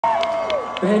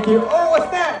Thank you. Oh, what's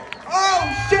that? Oh,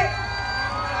 shit!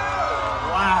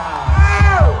 Wow.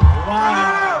 Oh!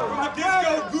 Wow. From the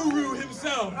disco guru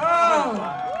himself. Oh!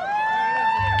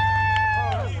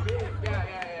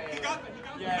 He got the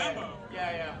memo.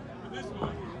 Yeah. For this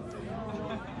one.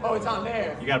 Oh, it's on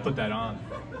there. You gotta put that on.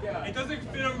 Yeah. It doesn't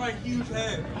fit on my huge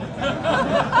head.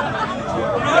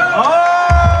 Oh!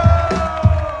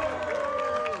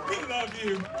 We love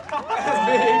you. That's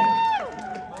big.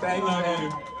 Thank We love you.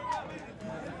 you.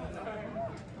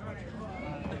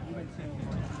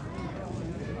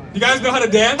 You guys know how to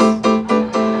dance? Do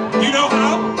you know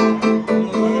how?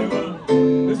 Okay, well,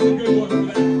 this is a good one for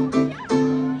that.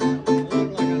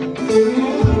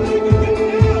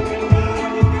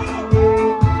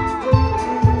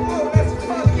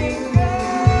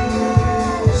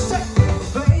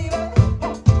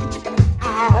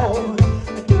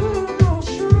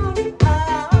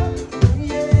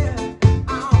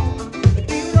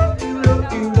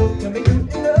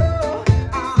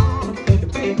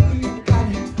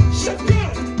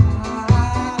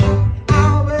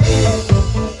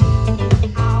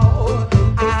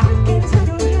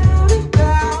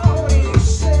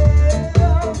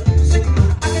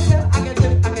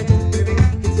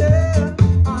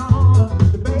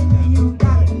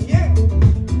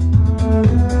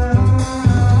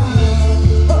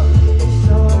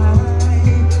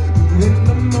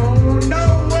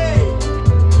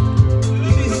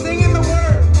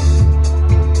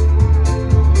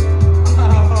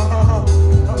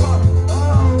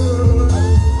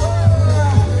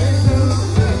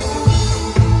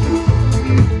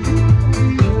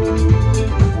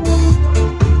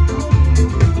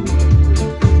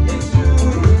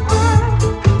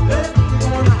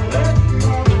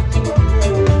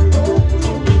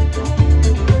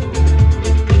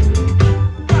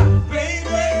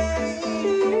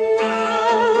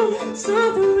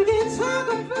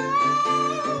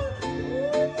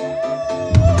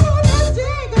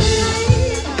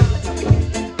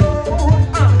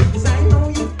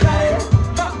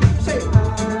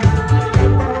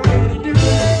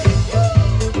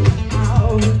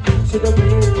 To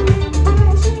the